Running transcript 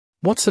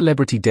What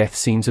celebrity death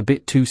seems a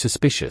bit too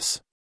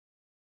suspicious?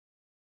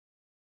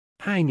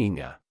 Hanging.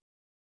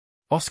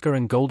 Oscar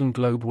and Golden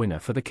Globe winner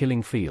for The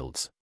Killing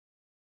Fields.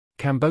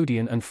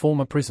 Cambodian and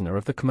former prisoner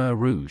of the Khmer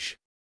Rouge.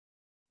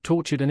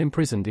 Tortured and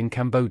imprisoned in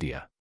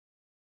Cambodia.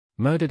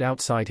 Murdered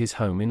outside his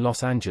home in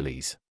Los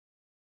Angeles.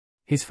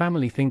 His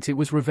family thinks it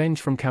was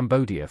revenge from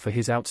Cambodia for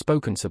his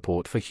outspoken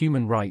support for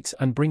human rights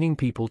and bringing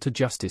people to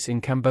justice in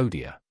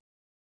Cambodia.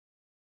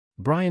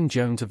 Brian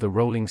Jones of the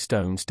Rolling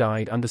Stones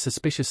died under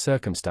suspicious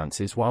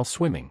circumstances while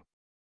swimming.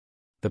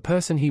 The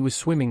person he was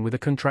swimming with, a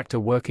contractor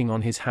working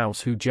on his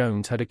house who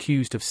Jones had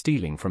accused of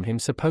stealing from him,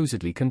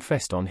 supposedly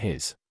confessed on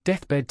his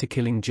deathbed to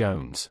killing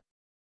Jones.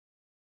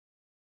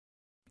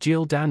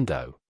 Jill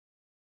Dando.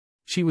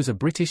 She was a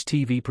British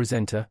TV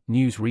presenter,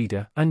 news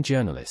reader, and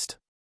journalist.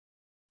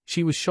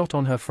 She was shot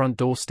on her front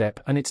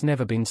doorstep and it's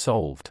never been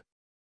solved.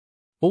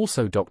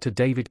 Also Dr.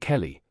 David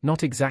Kelly,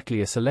 not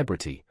exactly a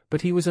celebrity,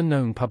 but he was a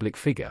known public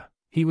figure.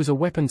 He was a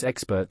weapons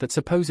expert that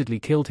supposedly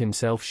killed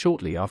himself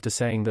shortly after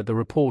saying that the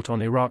report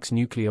on Iraq's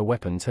nuclear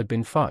weapons had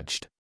been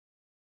fudged.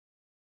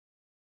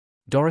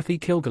 Dorothy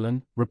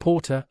Kilgallen,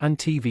 reporter and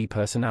TV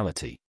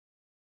personality.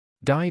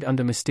 Died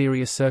under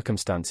mysterious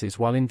circumstances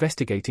while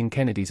investigating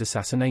Kennedy's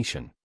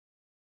assassination.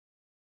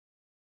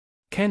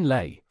 Ken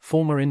Lay,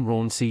 former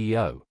Enron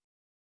CEO.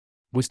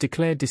 Was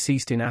declared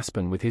deceased in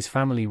Aspen with his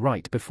family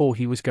right before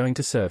he was going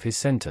to serve his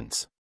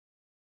sentence.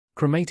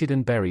 Cremated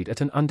and buried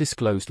at an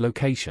undisclosed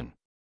location.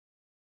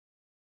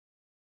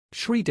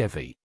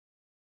 Sridevi.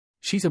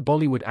 She's a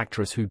Bollywood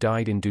actress who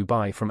died in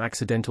Dubai from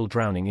accidental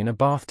drowning in a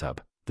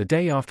bathtub, the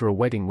day after a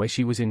wedding where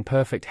she was in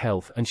perfect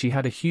health and she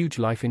had a huge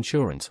life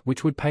insurance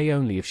which would pay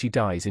only if she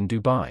dies in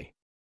Dubai.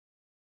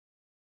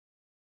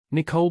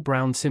 Nicole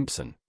Brown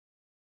Simpson.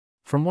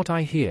 From what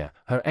I hear,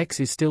 her ex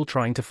is still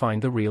trying to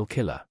find the real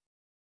killer.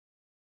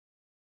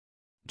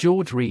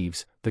 George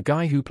Reeves, the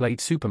guy who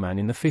played Superman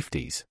in the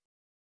 50s.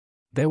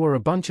 There were a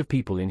bunch of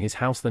people in his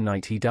house the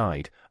night he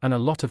died, and a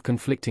lot of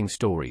conflicting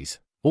stories.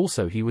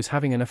 Also, he was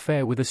having an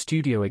affair with a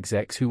studio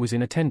exec who was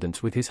in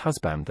attendance with his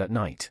husband that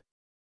night.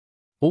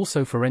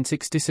 Also,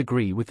 forensics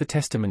disagree with the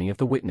testimony of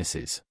the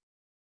witnesses.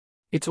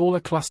 It's all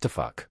a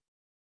clusterfuck.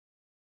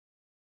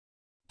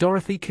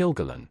 Dorothy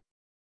Kilgallen.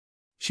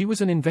 She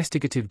was an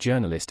investigative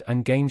journalist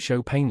and game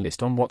show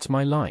panelist on What's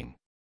My Line.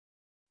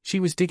 She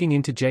was digging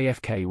into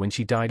JFK when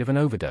she died of an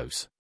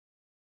overdose.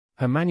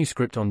 Her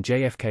manuscript on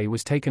JFK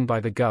was taken by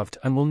the Gov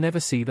and will never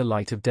see the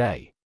light of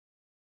day.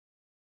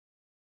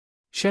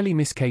 Shelley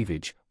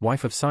Miscavige,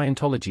 wife of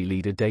Scientology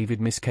leader David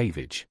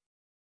Miscavige.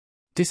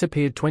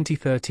 Disappeared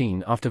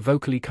 2013 after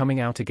vocally coming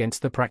out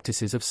against the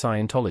practices of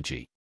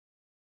Scientology.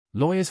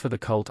 Lawyers for the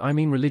cult,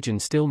 religion,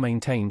 still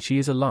maintain she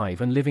is alive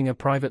and living a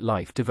private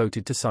life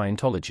devoted to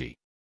Scientology.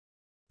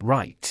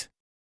 Right.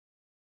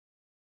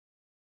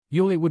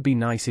 It would be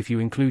nice if you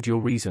include your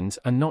reasons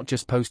and not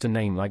just post a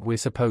name like we're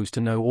supposed to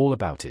know all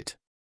about it.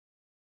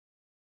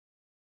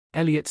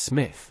 Elliot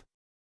Smith.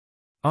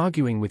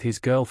 Arguing with his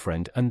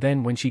girlfriend, and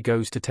then when she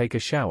goes to take a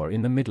shower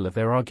in the middle of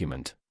their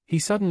argument, he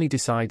suddenly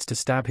decides to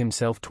stab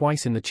himself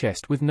twice in the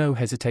chest with no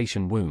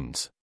hesitation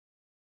wounds.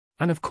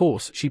 And of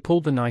course she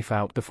pulled the knife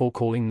out before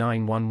calling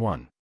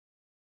 911.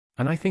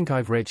 And I think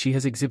I've read she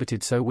has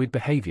exhibited so weird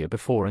behavior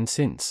before and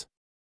since.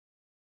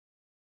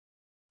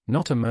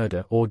 Not a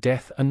murder or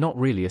death and not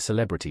really a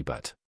celebrity,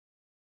 but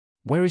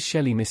where is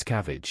Shelley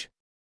Miscavige?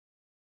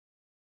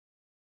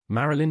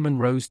 Marilyn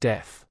Monroe's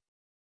death.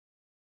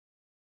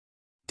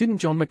 Didn't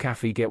John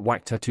McAfee get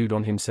whack tattooed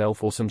on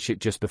himself or some shit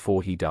just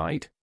before he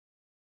died?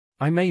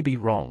 I may be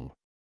wrong.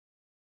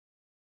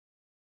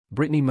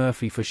 Brittany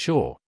Murphy for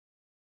sure.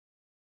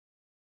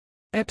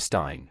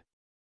 Epstein.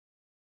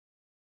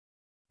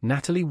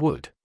 Natalie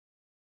Wood.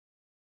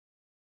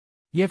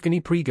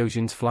 Yevgeny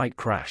Prigozhin's flight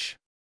crash.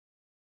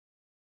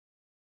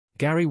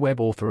 Gary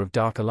Webb, author of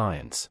Dark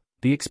Alliance,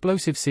 the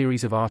explosive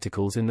series of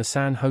articles in the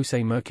San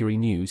Jose Mercury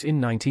News in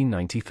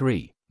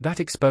 1993, that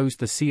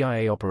exposed the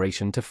CIA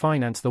operation to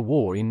finance the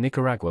war in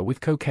Nicaragua with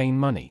cocaine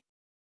money.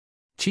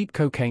 Cheap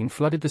cocaine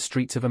flooded the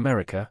streets of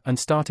America and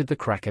started the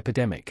crack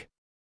epidemic.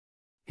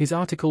 His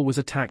article was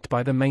attacked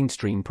by the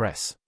mainstream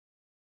press.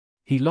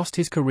 He lost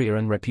his career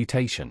and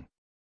reputation.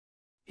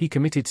 He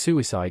committed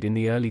suicide in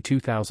the early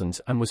 2000s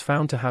and was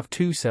found to have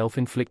 2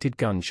 self-inflicted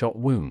gunshot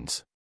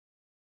wounds.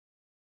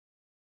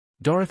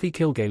 Dorothy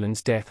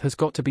Kilgallen's death has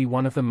got to be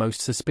one of the most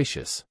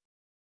suspicious.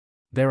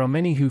 There are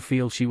many who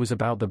feel she was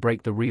about to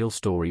break the real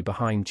story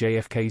behind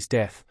JFK's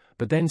death,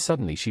 but then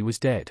suddenly she was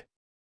dead.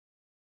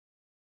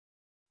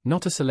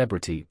 Not a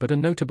celebrity but a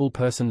notable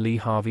person, Lee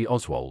Harvey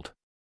Oswald.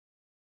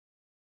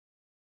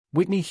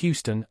 Whitney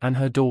Houston and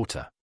her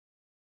daughter.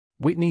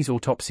 Whitney's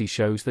autopsy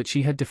shows that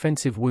she had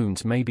defensive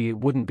wounds. Maybe it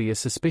wouldn't be as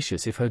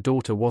suspicious if her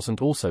daughter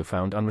wasn't also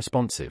found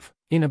unresponsive,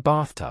 in a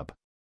bathtub.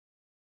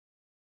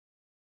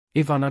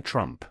 Ivana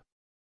Trump.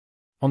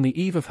 On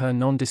the eve of her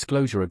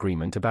non-disclosure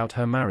agreement about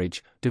her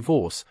marriage,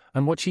 divorce,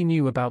 and what she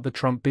knew about the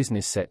Trump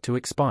business set to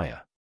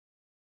expire.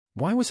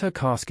 Why was her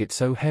casket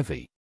so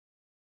heavy?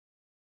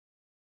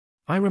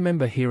 I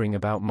remember hearing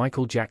about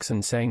Michael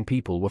Jackson saying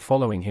people were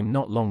following him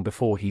not long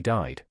before he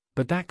died,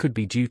 but that could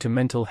be due to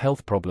mental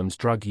health problems,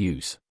 drug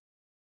use.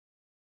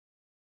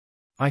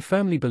 I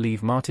firmly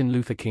believe Martin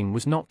Luther King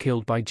was not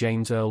killed by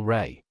James Earl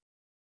Ray.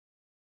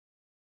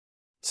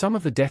 Some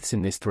of the deaths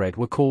in this thread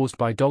were caused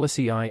by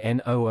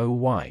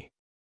 $CINOOY.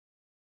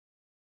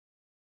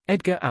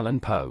 Edgar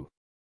Allan Poe.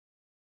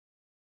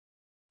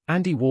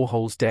 Andy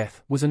Warhol's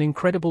death was an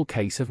incredible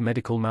case of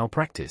medical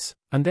malpractice,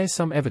 and there's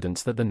some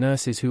evidence that the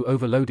nurses who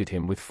overloaded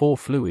him with 4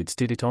 fluids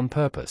did it on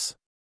purpose.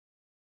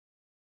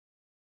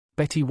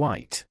 Betty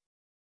White.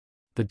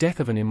 The death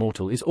of an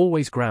immortal is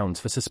always grounds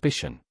for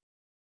suspicion.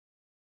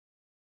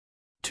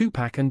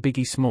 Tupac and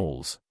Biggie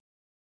Smalls.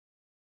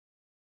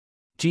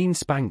 Jean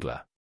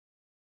Spangler.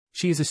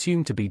 She is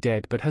assumed to be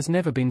dead but has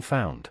never been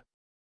found.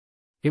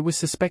 It was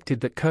suspected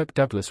that Kirk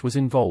Douglas was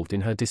involved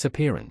in her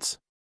disappearance.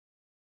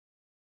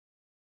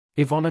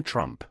 Ivana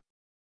Trump.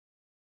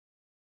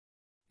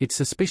 It's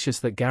suspicious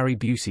that Gary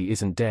Busey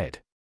isn't dead.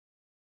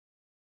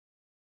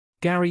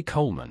 Gary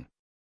Coleman.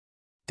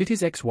 Did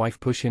his ex-wife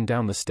push him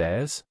down the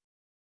stairs?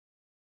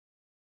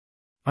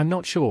 I'm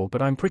not sure,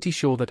 but I'm pretty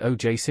sure that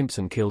O.J.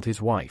 Simpson killed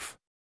his wife.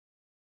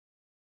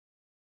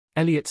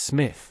 Elliott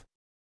Smith.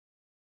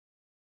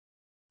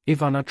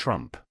 Ivana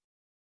Trump.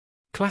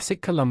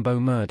 Classic Columbo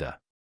murder.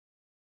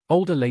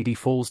 Older lady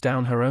falls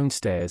down her own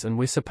stairs and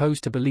we're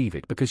supposed to believe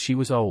it because she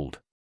was old.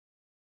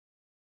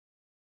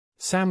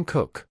 Sam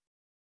Cooke.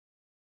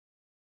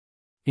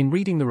 In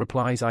reading the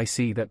replies I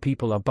see that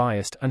people are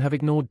biased and have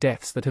ignored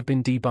deaths that have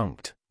been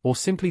debunked, or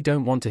simply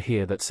don't want to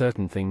hear that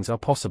certain things are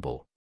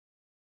possible.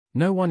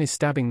 No one is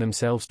stabbing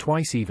themselves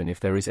twice even if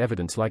there is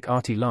evidence like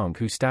Artie Lang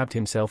who stabbed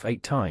himself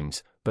 8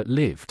 times, but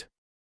lived.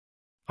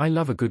 I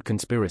love a good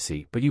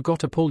conspiracy, but you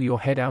gotta pull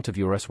your head out of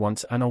your ass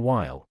once in a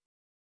while.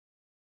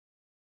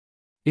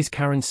 Is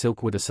Karen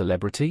Silkwood a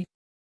celebrity?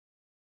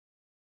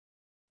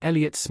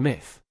 Elliott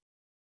Smith.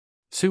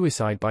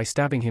 Suicide by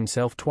stabbing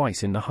himself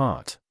twice in the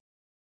heart.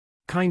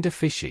 Kinda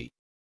fishy.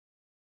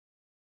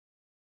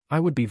 I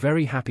would be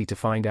very happy to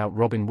find out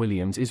Robin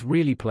Williams is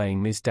really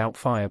playing Ms.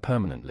 Doubtfire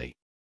permanently.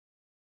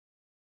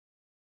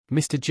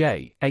 Mr.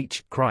 J.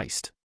 H.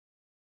 Christ.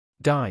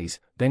 Dies,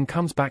 then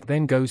comes back,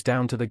 then goes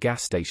down to the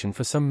gas station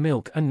for some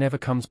milk and never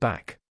comes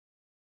back.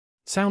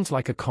 Sounds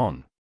like a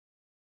con.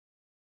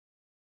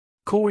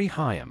 Corey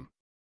Haim.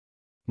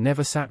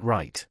 Never sat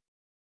right.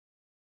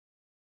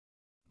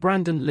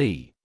 Brandon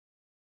Lee.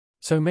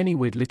 So many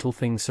weird little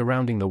things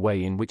surrounding the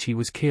way in which he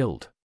was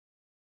killed.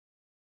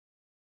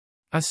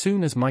 As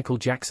soon as Michael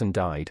Jackson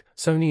died,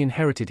 Sony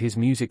inherited his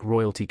music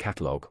royalty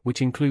catalog,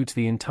 which includes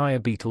the entire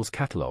Beatles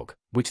catalog,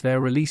 which they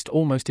released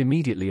almost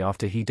immediately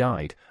after he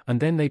died, and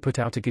then they put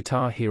out a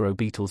Guitar Hero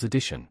Beatles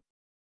edition.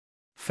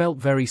 Felt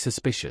very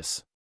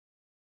suspicious.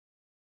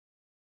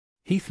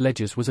 Heath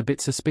Ledger's was a bit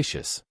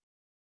suspicious.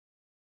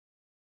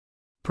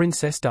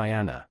 Princess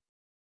Diana.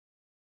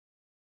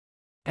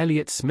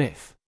 Elliott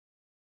Smith.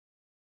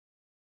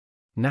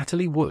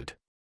 Natalie Wood.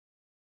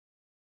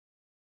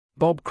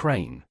 Bob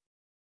Crane.